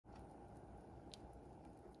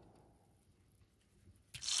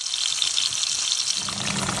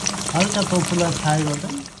हल्का टोफुलाई फ्राई गर्दै।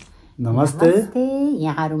 नमस्ते। नमस्ते,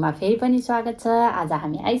 यहाँहरुमा फेरि पनि स्वागत छ। आज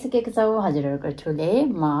हामी आइसकेका छौँ हजुरहरुको ठुले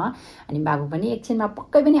म अनि बाबु पनि एकछिनमा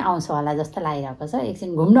पक्कै पनि आउँछ होला जस्तो लागिरहेको छ।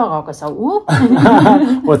 एकछिन घुम्न गएको छ उ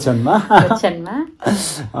ओछनमा।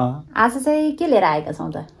 आज चाहिँ के लिएर आएका छौँ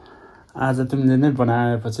त? आज तिमीले नै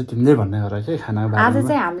बनाएपछि तिमीले भन्ने गर के खाना बारेमा। आज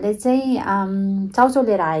चाहिँ हामीले चाहिँ चाउचाउ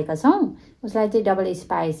लिएर आएका छौँ। उसलाई चाहिँ डबल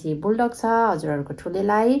स्पाइसी बुल्डक छ हजुरहरुको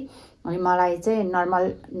ठुलेलाई, अनि मलाई चाहिँ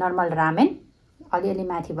नर्मल रामेन अलिअलि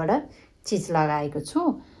माथिबाट चिज लगाएको छु।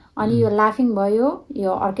 अनि यो लाफिङ भयो,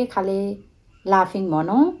 यो अर्कै खाले लाफिङ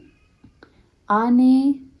भनौँ। अनि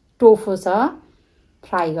टोफु छ,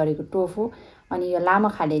 फ्राई गरेको टोफु, अनि यो लामो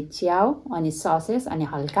खाले च्याउ, अनि ससेस, अनि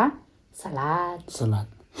हल्का सलाद।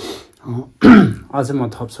 अझै म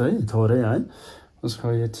थप्छु है थोरै है।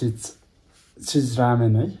 उसको यो चिज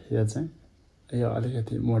रामेन है, यो चाहिँ यो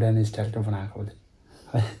अलिकति मोडर्न स्टाइलको बनाएको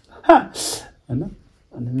है होइन।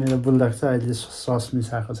 अनि मेरो बुल्डक चाहिँ अहिले सस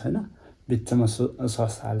मिसाएको छैन, बिचमा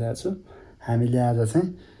सस हालेको छु। हामीले आज चाहिँ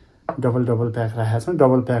डबल प्याक राखेका छौँ।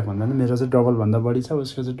 डबल प्याक भन्दा पनि मेरो चाहिँ डबलभन्दा बढी छ,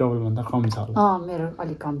 उसको चाहिँ डबलभन्दा कम छ होला। मेरो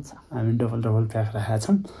अलिक कम छ। हामी डबल प्याक राखेका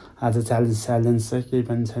छौँ। आज च्यालेन्ज चाहिँ केही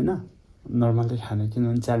पनि छैन, नर्मली खाने,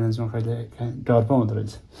 किनभने च्यालेन्जमा कहिले डर पो हुँदो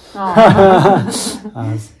रहेछ।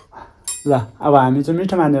 ल अब हामी चाहिँ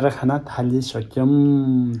मिठो मानेर खाना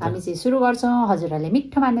थालिसक्यौँ। हामी चाहिँ सुरु गर्छौँ, हजुरहरूले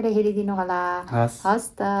मिठो मानेर हेरिदिनु होला।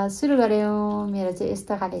 हस् त सुरु गऱ्यौँ। मेरो चाहिँ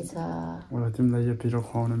यस्तो खाले छ। तिमीलाई यो पिरो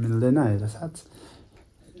खुवाउन मिल्दैन हेर साँच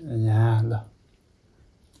यहाँ। ल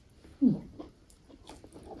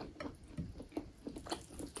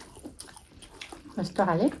यस्तो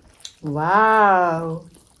खाले वाउ,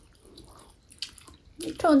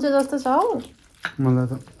 मिठो हुन्छ जस्तो छ हौ। मलाई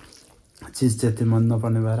त चिज त्यति मन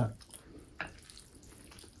नपर्ने भएर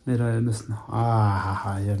मेरो हेर्नुहोस् न।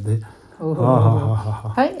 हेर्दै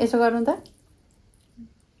है यसो गर्नु त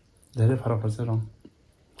धेरै फरक पर्छ रङ।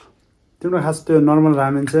 तिम्रो खास त्यो नर्मल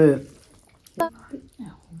रामेन चाहिँ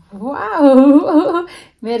वाउ,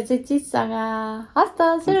 मेरो चाहिँ चिजसँग। हस्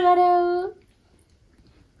त सुरु गऱ्यौँ।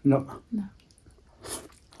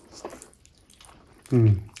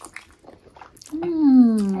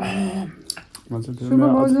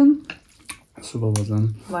 शुभ भोजन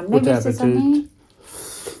भन्ने बिर्सेछ नि।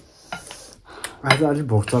 आज अलिक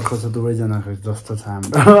भोक चर्को छ दुवैजनाको जस्तो छ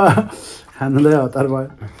हाम्रो। खानुलाई हतार भयो।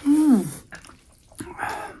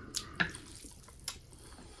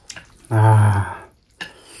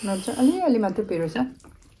 अलिअलि मात्रै पिरो छ।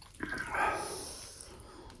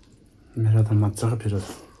 मेरो त मजाको पिरो छ।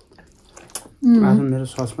 आज मेरो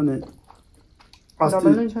सस पनि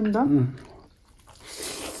डबल छ नि त।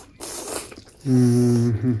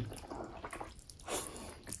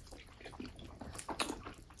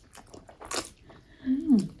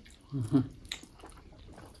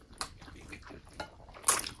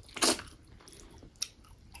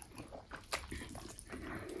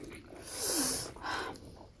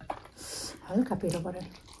 हल्का पिरो पऱ्यो।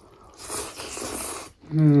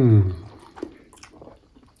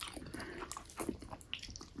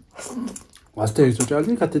 अस्ति एकचोटि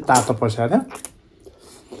अलिकति तातो पस्याएर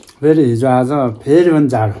फेरि हिजो आज फेरि पनि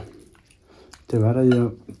जाडो, त्यो भएर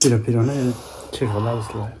यो पिरो नै ठिक होला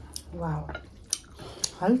जस्तो लाग्यो। वाउ,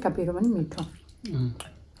 हल्का पिरो पनि मिठो।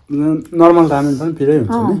 नर्मल रामेन पनि पिरै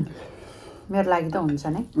हुन्छ नि। मेरो लागि त हुन्छ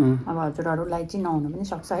नै। अब हजुरहरूलाई चाहिँ नहुनु पनि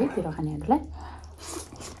सक्छ है पिरो खानेहरूलाई।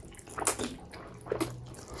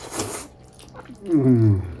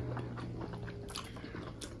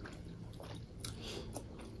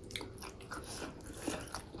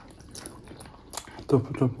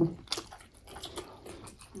 टोफु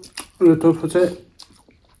यो टोफु चाहिँ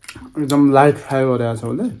एकदम लाइट फ्राई गरेको छ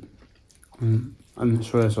उसले। अनि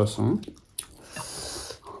सोया सससँग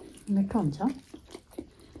मिठो हुन्छ।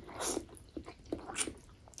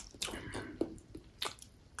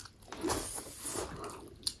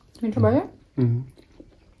 मिठो भयो।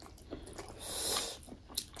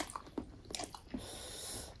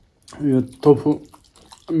 यो टोफु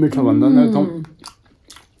मिठो भन्दा पनि एकदम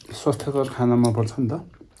स्वास्थ्यकर खानामा पर्छ नि त।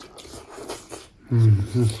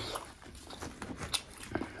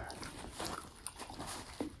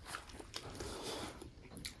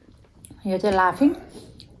 यो चाहिँ लाफिङ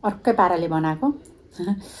अर्कै पाराले बनाएको।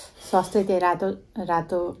 सस चाहिँ त्यही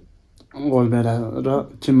रातो गोलभेडा र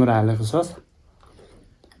चिमुरा हालेको सस।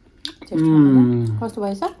 कस्तो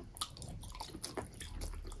भएछ?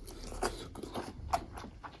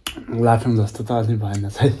 लाफिङ जस्तो त अलि भएन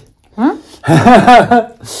है।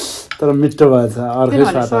 तर मिठो भएछ, अर्कै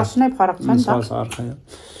स्वाद। सस नै फरक छ नि त। सस अर्कै हो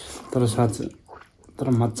तर स्वाद तर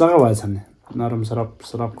मजाको भएछ नि, नरम सरप।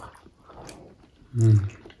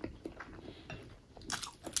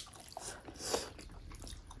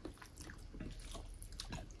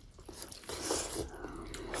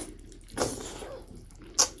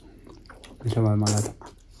 मिठो भयो मलाई त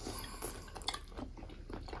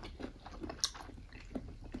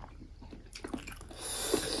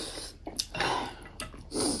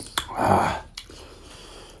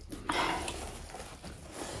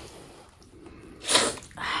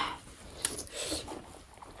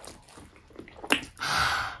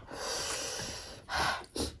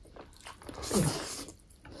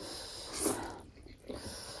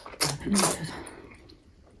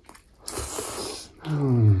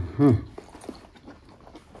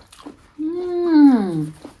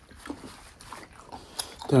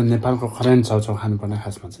त्यो नेपालको करेन्ट चाउचाउ खानुपर्ने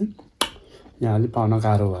खासमा चाहिँ यहाँ अलिक पाउन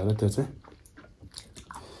गाह्रो भएर त्यो चाहिँ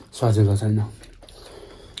सजिलो छैन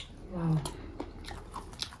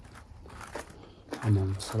अनि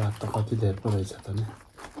सलाद त कति धेरै पो रहेछ त नि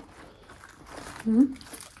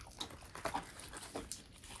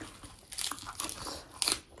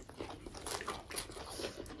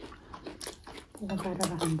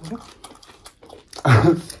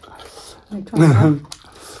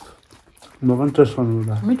म पनि टेस्ट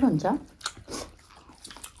गर्नु मिठो हुन्छ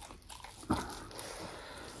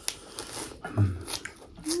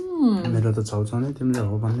मेरो त चाउचाउ नै तिमीले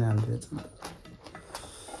हो भन्ने हालिदिएछ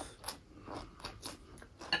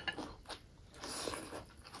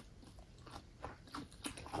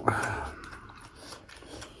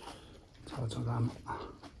चाउचाउ राम्रो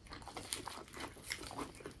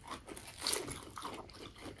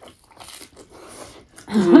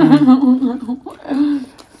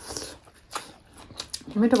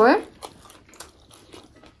मिठो भयो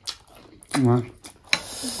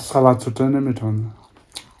सलाद छुट्टै नै मिठो हुन्छ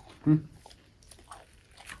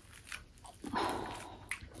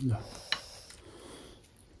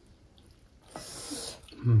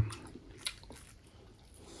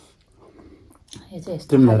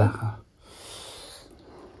तिमीले राख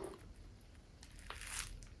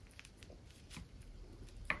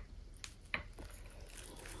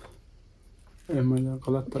मैले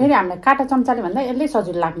गलत फेरि हामीले काँटा चम्चाले भन्दा यसले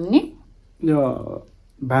सजिलो लाग्ने नि यो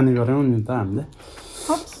बानी गऱ्यौँ नि त हामीले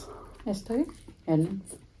यस्तो हेर्नु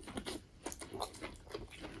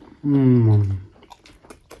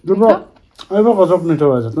अब गजब मिठो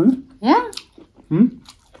भएछ त नि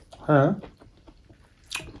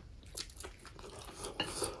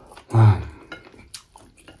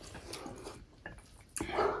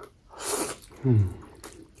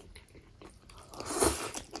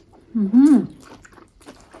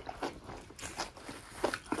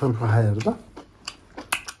खायो त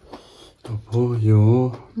यो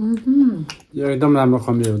एकदम राम्रो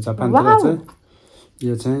कमी हो जापानतिर चाहिँ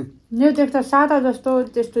यो चाहिँ यो देख्दा सादा जस्तो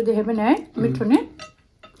त्यस्तो देखे पनि है मिठो नि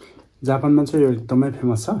जापानमा चाहिँ यो एकदमै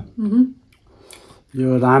फेमस छ यो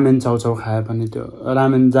रामेन चाउचाउ खाए पनि त्यो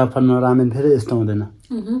रामेन जापानमा रामेन फेरि यस्तो हुँदैन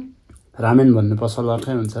रामेन भन्ने पसल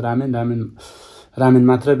अर्कै हुन्छ रामेन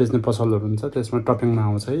मात्रै बेच्ने पसलहरू हुन्छ त्यसमा टपिङमा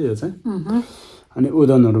आउँछ है यो चाहिँ अनि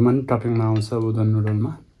उदनहरूमा पनि टपिङमा आउँछ उदन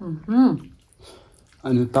नुडलमा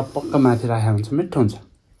अनि टपक्क माथि राखेको हुन्छ मिठो हुन्छ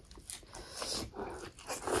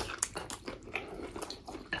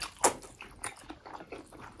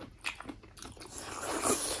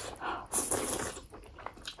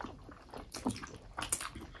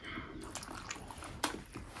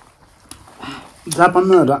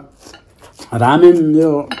जापानमा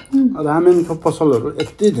रामेनको पसलहरू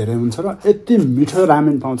यति धेरै हुन्छ र यति मिठो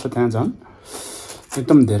रामेन पाउँछ त्यहाँ झन्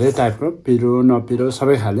एकदम धेरै टाइपको पिरो नपिरो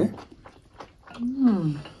सबै खाले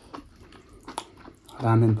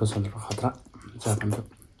रामेन पसलहरू खतरा जापानको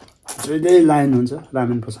जहिले लाइन हुन्छ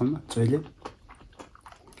रामेन पसलमा जहिले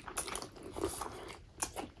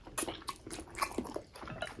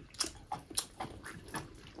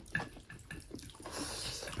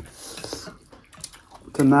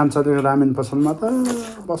त्यो नाम चलेको रामेन पसलमा त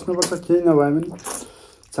बस्नुपर्छ केही नभए पनि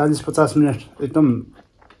 40-50 मिनट एकदम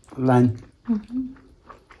लाइन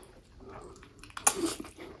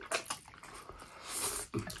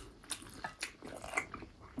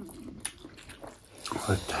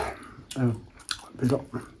पिरो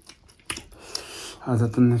आज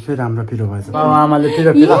त निकै राम्रो पिरो भएछ आमाले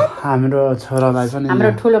पिरो हाम्रो छोरालाई पनि हाम्रो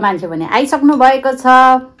ठुलो मान्छे भने आइसक्नु भएको छ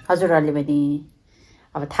हजुरहरूले पनि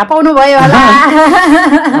अब थाहा पाउनु भयो होला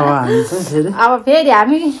अब फेरि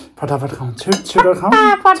हामी फटाफट खाउँ छिटो खाउँ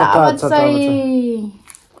फटाफट चाहिँ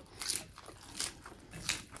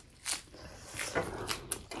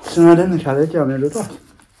सुनाले नि खाँदै थियो मेरो त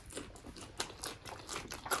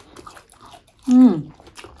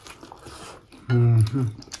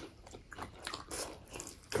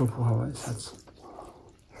टोफू हवाई साँच्ची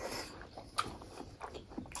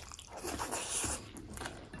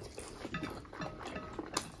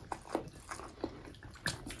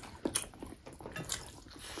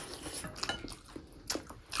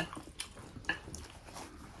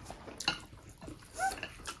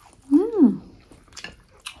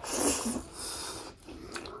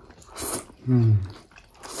छदा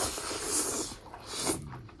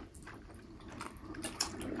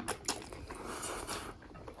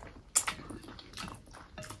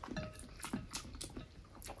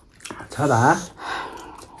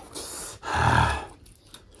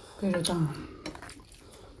पिरो त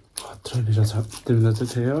खत्रै पिरो छ तिम्रो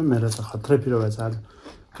चाहिँ थियो मेरो त खत्रै पिरो भएछ आज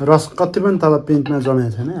रस कति पनि तल पिन्टमा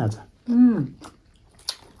जमेको छैन आज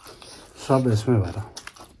सब यसमै भएर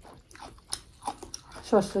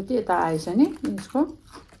सस्तो चाहिँ यता आएछ नि यसको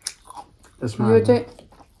यसमा यो चाहिँ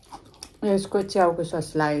यसको च्याउको सस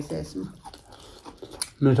लागेछ यसमा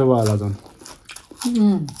मिठो भयो होला झन्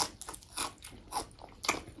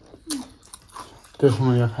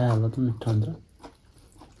त्योसँग यो खाइहाल्दा त मिठो हुन्छ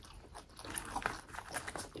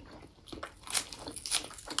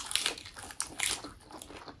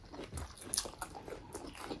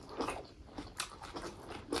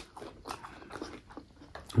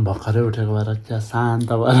भर्खरै उठेको भएर क्या शान्त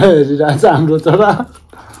भएर हेरिरहेको छ हाम्रो छोरा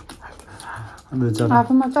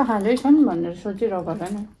आफूमा त खाँदैछन् भनेर सोचिरहेको होला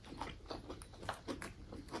नि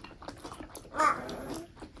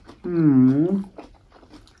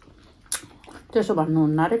त्यसो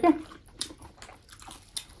भन्नुहुन्न अरे क्या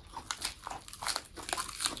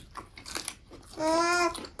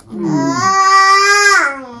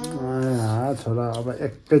छोरा अब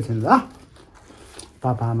एकैछिन ल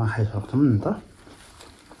पापा आमा खाइसक्छौँ नि त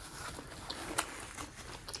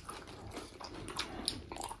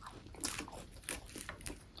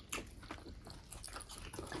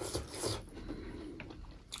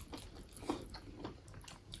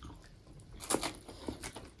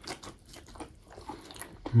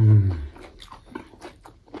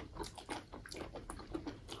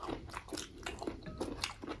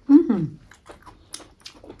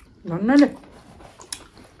भन्नाले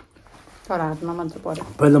तर हातमा मात्र पर्यो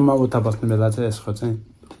पहिला म उता बस्ने बेला चाहिँ यसको चाहिँ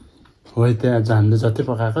हो त्यहाँ हामीले जति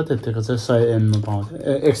पकाएको त्यतिको चाहिँ 100 एनमा पाउँथ्यो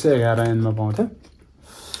 111 एनमा पाउँथ्यो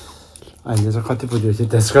अहिले चाहिँ कति पुगेपछि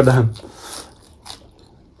त्यसको दाम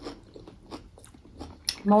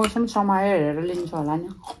मौसम समय हेरेर लिन्छ होला नि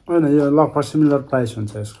होइन यो लगभग सिमिलर प्राइस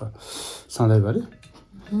हुन्छ यसको सधैँभरि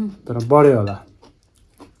तर बढ्यो होला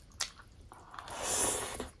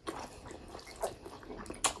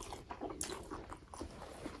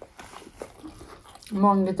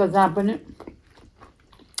महँगी त जहाँ पनि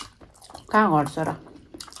कहाँ घट्छ र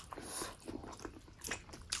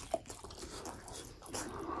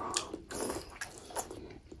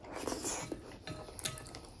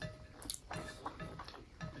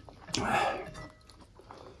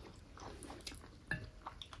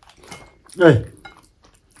ए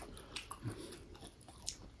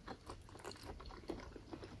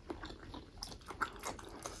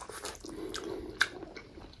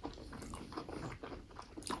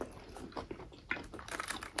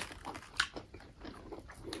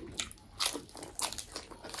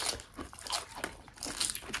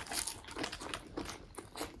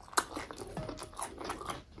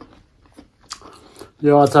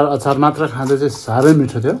यो अचार मात्र खाँदा चाहिँ साह्रै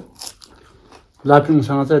मिठो थियो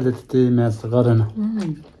लाफिङसँग चाहिँ अहिले त्यति म्याच त गरेन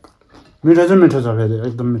मिठो चाहिँ मिठो छ फेरि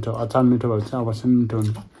एकदम मिठो अचार मिठो भएपछि चाहिँ अवश्य मिठो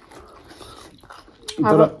हुन्छ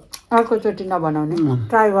तर अर्कोचोटि नबनाउने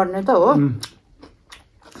ट्राई गर्ने त हो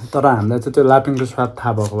तर हामीलाई चाहिँ त्यो लाफिङको स्वाद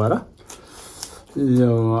थाहा भएको भएर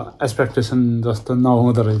यो एक्सपेक्टेसन जस्तो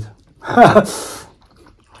नहुँदो रहेछ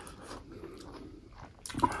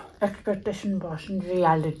एक्सपेक्टेसन भर्सन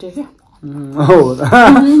रियालिटी के हो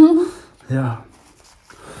या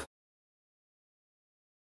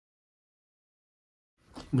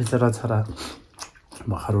बिचरा छोरा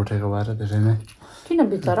भर्खर उठेको भएर धेरै नै किन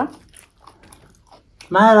बिचरा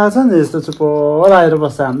माया लाग्छ नि यस्तो चुप्पो लगाएर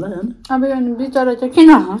बस्छ हामीलाई होइन अब यो बिचरा चाहिँ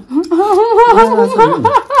किन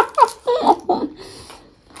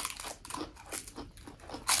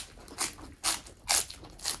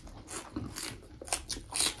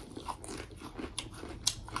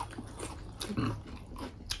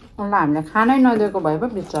उसलाई हामीले खानै नदिएको भए पो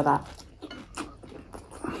बिचरा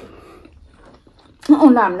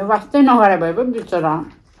उसलाई हामीले वास्तै नगरे भए पो बिचरा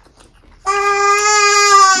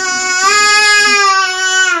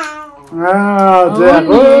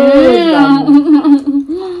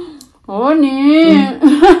हो नि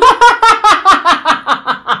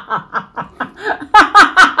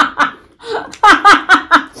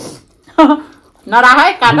नराख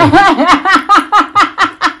है काटा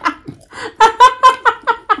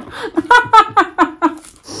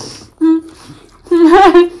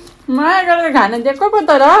माया गरेर खान दिएको पो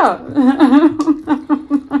तर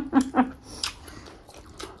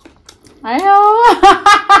आयो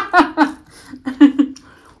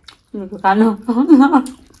खानु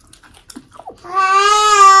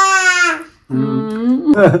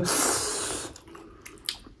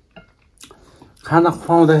खाना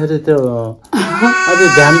खुवाउँदाखेरि त्यो अझै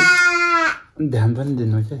ध्यान पनि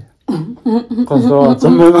दिनु के कस्तो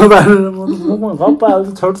अचम्ममा बारेर मुखमा गप्पा हाल्छ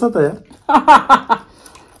छोड्छ त यार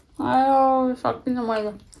आयो सक्दिनँ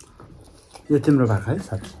मैले यो तिम्रो भाग है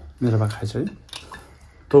साथी मेरो भाग खाइछ है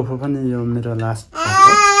टोफू पनि यो मेरो लास्ट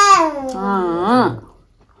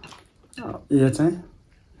यो चाहिँ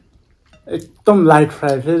एकदम लाइट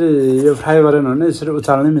फ्राई फेरि यो फ्राई गरेन भने यसरी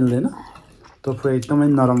उचाल्नै मिल्दैन टोफू एकदमै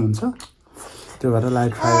नरम हुन्छ त्यो भएर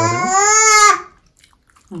लाइट फ्राई गरेर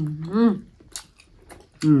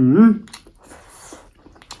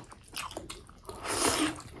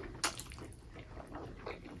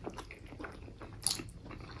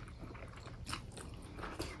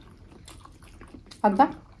अन्त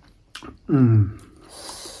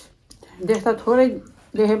देख्दा थोरै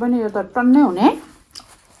देखे पनि यो त टन्नै हुने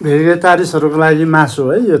भेजिटेरियन्सहरूको लागि मासु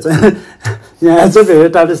है यो चाहिँ यहाँ चाहिँ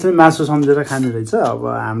भेजिटेरियन्सले मासु सम्झेर खाने रहेछ अब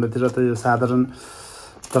हाम्रोतिर त यो साधारण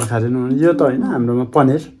तरकारी नहुने यो त होइन हाम्रोमा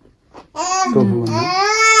पनिर टोफू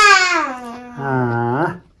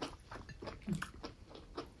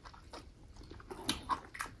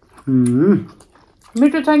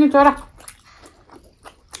मिठो छ नि छोरा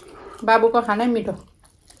बाबुको खानै मिठो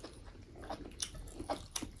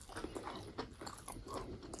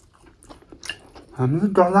हामीले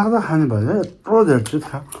डरलाग्दो खाने भयो यत्रो धेरै चिज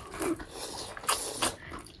खा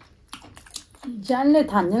जानले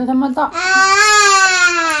थान्दिनसम्म त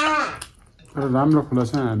राम्रो कुरा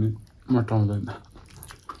चाहिँ हामी मटाउँदैन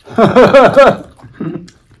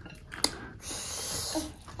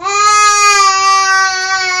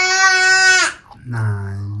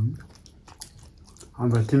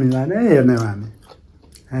अब तिमीलाई नै हेर्ने हो हामी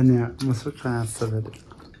हेर्ने मुसुक हाँस्छ फेरि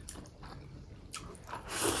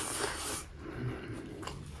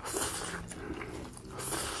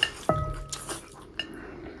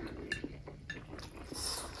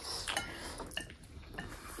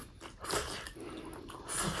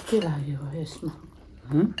कति लागेको यसमा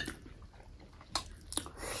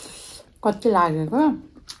कति लागेको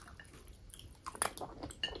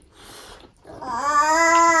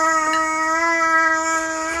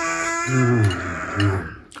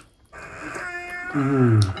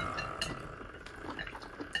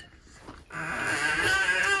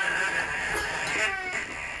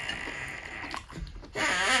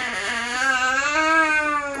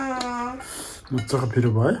मजाको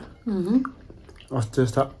पिरो भयो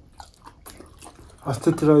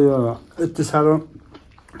अस्तितिर यो यति साह्रो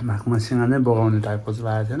भागमा सिँगा नै बगाउने टाइपको चाहिँ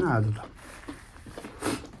लागेको थिएन आज त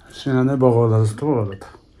सिँगा नै बगाउँदा जस्तो पो होला त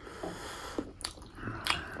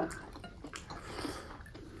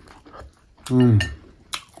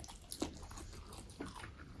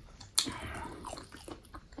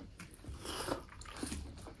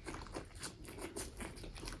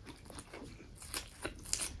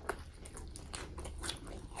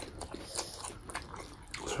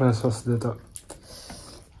सोया ससले त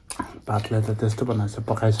भातलाई त त्यस्तो बनाएछ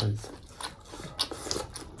पकाइसकेछ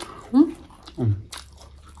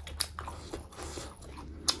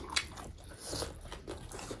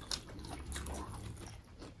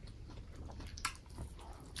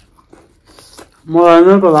मलाई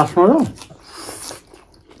नै त लास्टमा र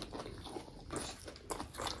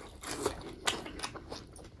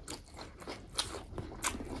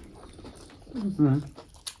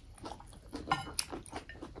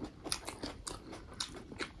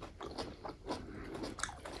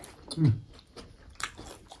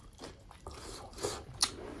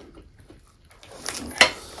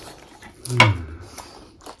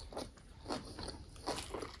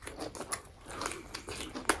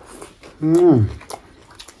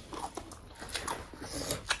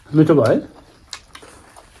मिठो भयो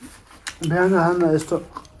बिहान खाना यस्तो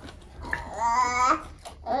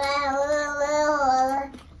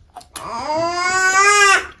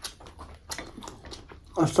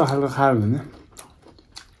यस्तो खालको खायो भने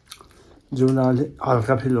जिउलाई अलिक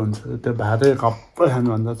हल्का फिल हुन्छ त्यो भातै कप्पै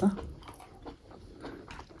खानुभन्दा त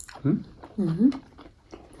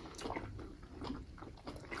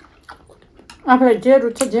आफूलाई जे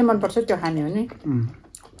रुच्छ जे मनपर्छ त्यो खाने हो नि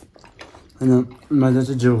होइन मैले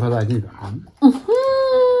चाहिँ जिउको लागि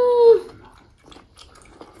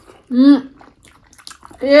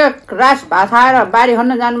एक रास भात खाएर बारी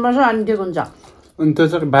खन्न जानुपर्छ अनि ठिक हुन्छ अनि त्यो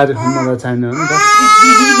चाहिँ बारी खन्नलाई चाहिने हो नि त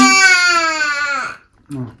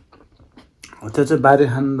त्यो चाहिँ बारी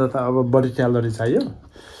खाँदा त अब बढी क्यालोरी चाहियो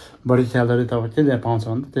बढी क्यालोरी त अब के पाउँछ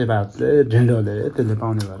भने त्यही भातले ढिँडोले त्यसले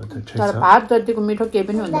पाउने भएर त्यो ठिक छ भात जतिको मिठो केही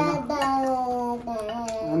पनि हुँदैन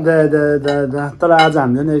तर आज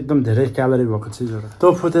हामीले नि एकदम धेरै क्यालोरी भएको चिजहरू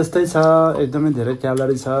टोफू त्यस्तै छ एकदमै धेरै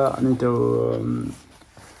क्यालोरी छ अनि त्यो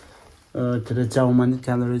के अरे च्याउमा नि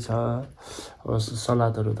क्यालोरी छ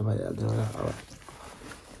सलादहरू त भइहाल्यो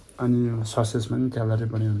अनि ससेजमा नि क्यालोरी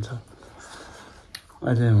पनि हुन्छ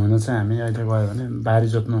अहिले हुन चाहिँ हामी अहिले गयो भने बारी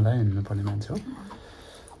जोत्नलाई हिँड्नुपर्ने मान्छे हो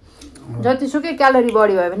जतिसुकै क्यालोरी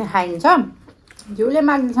बढी भयो भने खाइन्छ जिउले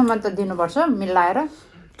माग्नेसम्म त दिनुपर्छ मिलाएर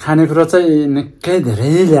खानेकुरा चाहिँ निकै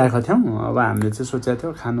धेरै ल्याएको थियौँ अब हामीले चाहिँ सोचेको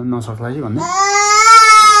थियो खानु नसक्ला कि भन्ने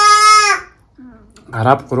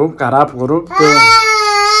खराब कुरो त्यो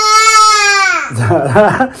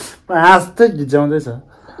आस्तै गिजाउँदैछ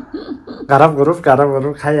खराब कुरो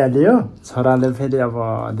खाइहाल्यो छोराले फेरि अब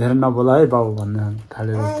धेरै नबोल है बाबु भन्ने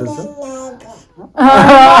थालेर जस्तो छ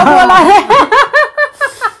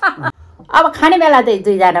अब खाने बेला त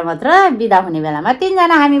 2 जना मात्र बिदा हुने बेलामा 3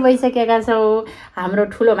 जना हामी भइसकेका छौँ हाम्रो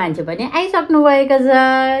ठुलो मान्छे पनि आइसक्नु भएको छ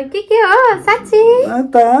के हो साच्ची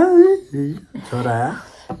छोरा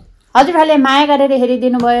हजुरहरूले माया गरेर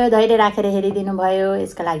हेरिदिनु भयो धैर्य राखेर हेरिदिनु भयो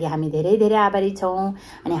यसका लागि हामी धेरै धेरै आभारी छौँ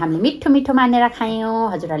अनि हामीले मिठो मिठो मानेर खायौँ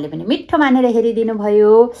हजुरहरूले पनि मिठो मानेर हेरिदिनु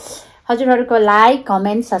भयो हजुरहरूको लाइक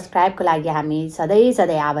कमेन्ट सब्सक्राइबको लागि हामी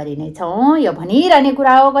सधैँ आभारी नै छौँ यो भनिरहने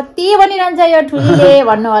कुरा हो कति भनिरहन्छ यो ठुलीले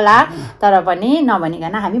भन्नु होला तर पनि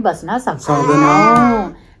नभनिकन हामी बस्न सक्दैनौँ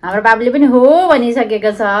हाम्रो बाबुले पनि हो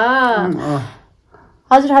भनिसकेको छ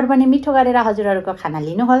हजुरहरू पनि मिठो गरेर हजुरहरूको खाना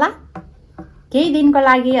लिनु होला केही दिनको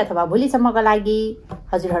लागि अथवा भोलिसम्मको लागि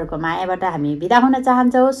हजुरहरूको मायाबाट हामी बिदा हुन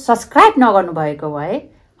चाहन्छौँ सब्सक्राइब नगर्नु भएको भए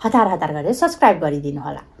हतार गरेर सब्सक्राइब गरिदिनु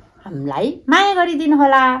होला हामीलाई माया गरिदिनु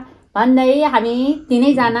होला भन्दै हामी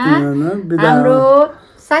 3 जना हाम्रो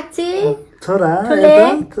साच्ची छोरा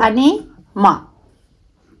अनि म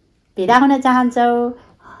बिदा हुन चाहन्छौँ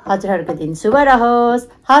हजुरहरूको दिन शुभ रहोस्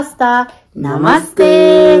हस्त नमस्ते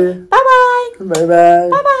बाइ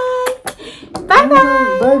बाइ